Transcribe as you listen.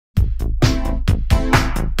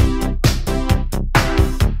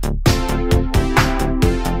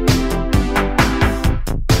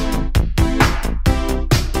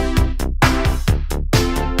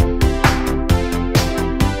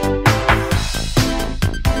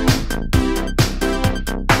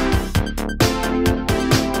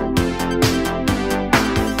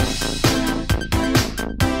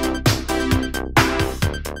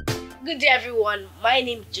everyone, my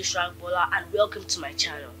name is Joshua Bola and welcome to my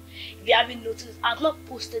channel. If you haven't noticed, I've not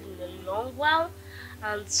posted in a long while,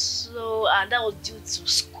 and that was due to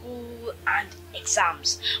school and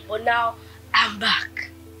exams, but now I'm back.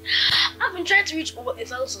 I've been trying to reach over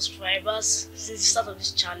 1,000 subscribers since the start of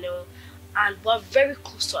this channel, and we're very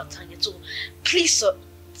close to our target, so please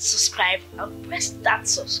subscribe and press that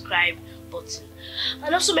subscribe button,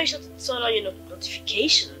 and also make sure to turn on your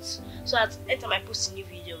notifications so that anytime I post a new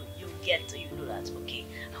video you know that okay,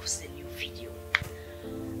 I posted a new video.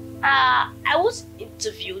 I was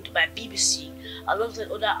interviewed by BBC alongside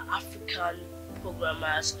other African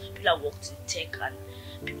programmers, people that worked in tech, and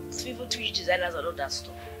people, even 3D designers and all that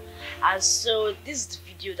stuff. And so this is the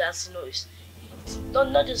video that's it's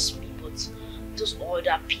not just me but those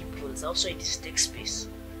other people that's also in this tech space.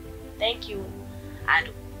 Thank you, and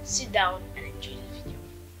sit down and enjoy the video.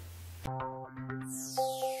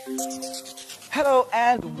 Hello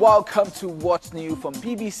and welcome to What's New from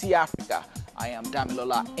BBC Africa. I am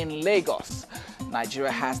Damilola in Lagos. Nigeria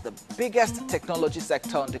has the biggest technology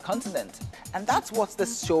sector on the continent, and that's what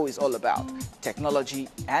this show is all about: technology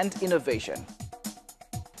and innovation.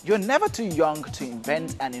 You're never too young to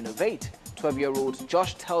invent and innovate. 12-year-old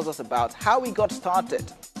Josh tells us about how he got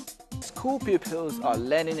started. School pupils are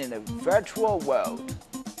learning in a virtual world.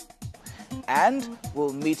 And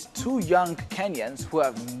we'll meet two young Kenyans who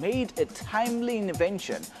have made a timely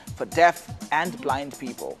invention for deaf and blind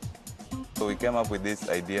people. So we came up with this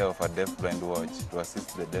idea of a deaf-blind watch to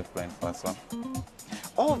assist the deaf-blind person.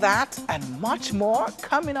 All that and much more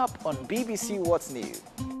coming up on BBC What's New.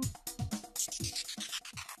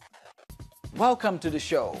 Welcome to the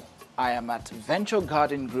show. I am at Venture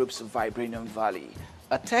Garden Group's Vibranium Valley,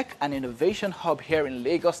 a tech and innovation hub here in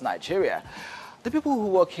Lagos, Nigeria. The people who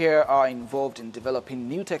work here are involved in developing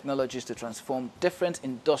new technologies to transform different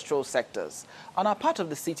industrial sectors and are part of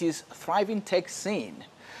the city's thriving tech scene.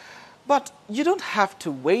 But you don't have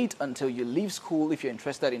to wait until you leave school if you're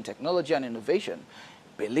interested in technology and innovation.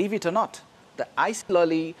 Believe it or not, the ice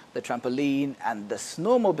lolly, the trampoline, and the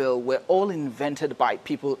snowmobile were all invented by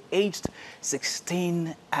people aged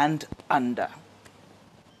 16 and under.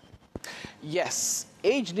 Yes,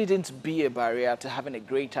 age needn't be a barrier to having a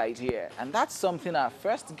great idea, and that's something our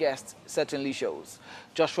first guest certainly shows.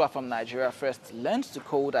 Joshua from Nigeria first learned to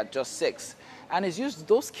code at just 6 and has used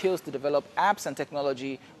those skills to develop apps and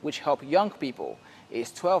technology which help young people.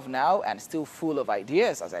 He's 12 now and still full of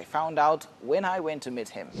ideas, as I found out when I went to meet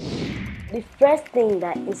him. The first thing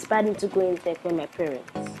that inspired me to go in tech were my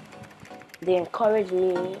parents. They encouraged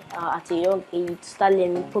me at a young age to start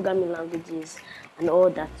learning programming languages and all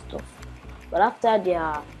that stuff. But after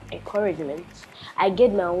their encouragement, I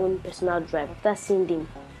get my own personal drive after seeing the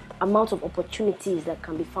amount of opportunities that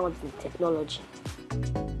can be found in technology.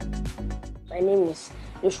 My name is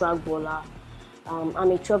Joshua Bola. I'm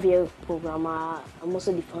a 12-year programmer. I'm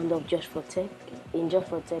also the founder of Just for Tech. In Just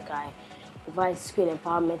for Tech, I provide skill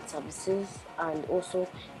empowerment services and also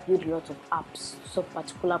build a lot of apps to solve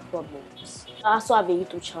particular problems. I also have a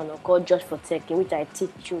YouTube channel called Just for Tech, in which I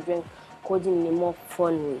teach children coding in a more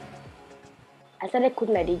fun way. I started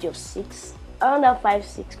coding at the age of 6, around 5,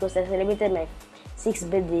 6, because I celebrated my 6th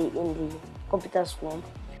birthday in the computer school.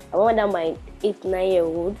 I went down my 8,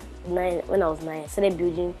 9-year-old, when I was 9, I started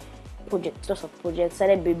building lots of projects,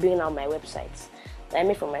 started building out my websites. So I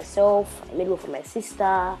made for myself, I made one for my sister,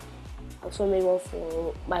 I also made one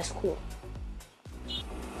for my school.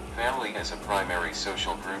 Family as a primary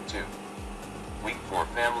social group 2. Week 4,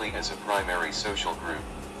 family as a primary social group,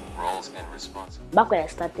 roles and responsibilities. Back when I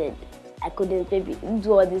started, I couldn't maybe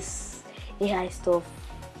do all this AI stuff,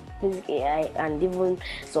 basic AI, and even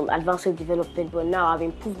some advanced web development, but now I've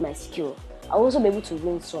improved my skill. I'll also be able to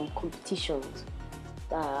win some competitions,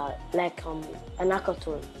 like an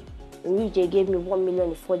hackathon, in which they gave me 1 million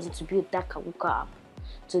in funding to build that Kabuka app,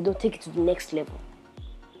 so they'll take it to the next level.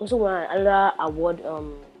 Also won another award,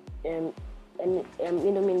 an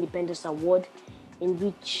Independence Award, in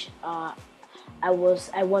which I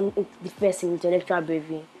won the first in intellectual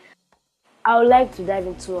bravery. I would like to dive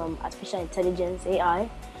into artificial intelligence, AI,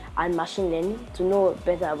 and machine learning to know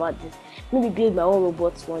better about this. Maybe build my own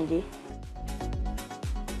robots one day.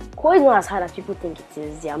 Code is not as hard as people think it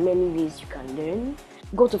is. There are many ways you can learn.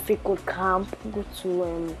 Go to Free Code Camp, go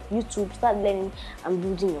to YouTube, start learning and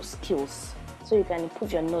building your skills so you can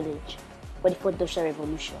improve your knowledge for the 4th industrial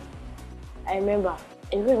revolution. I remember,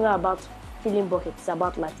 it's not about filling buckets, it's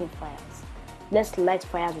about lighting fires. Let's light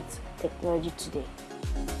fires with technology today.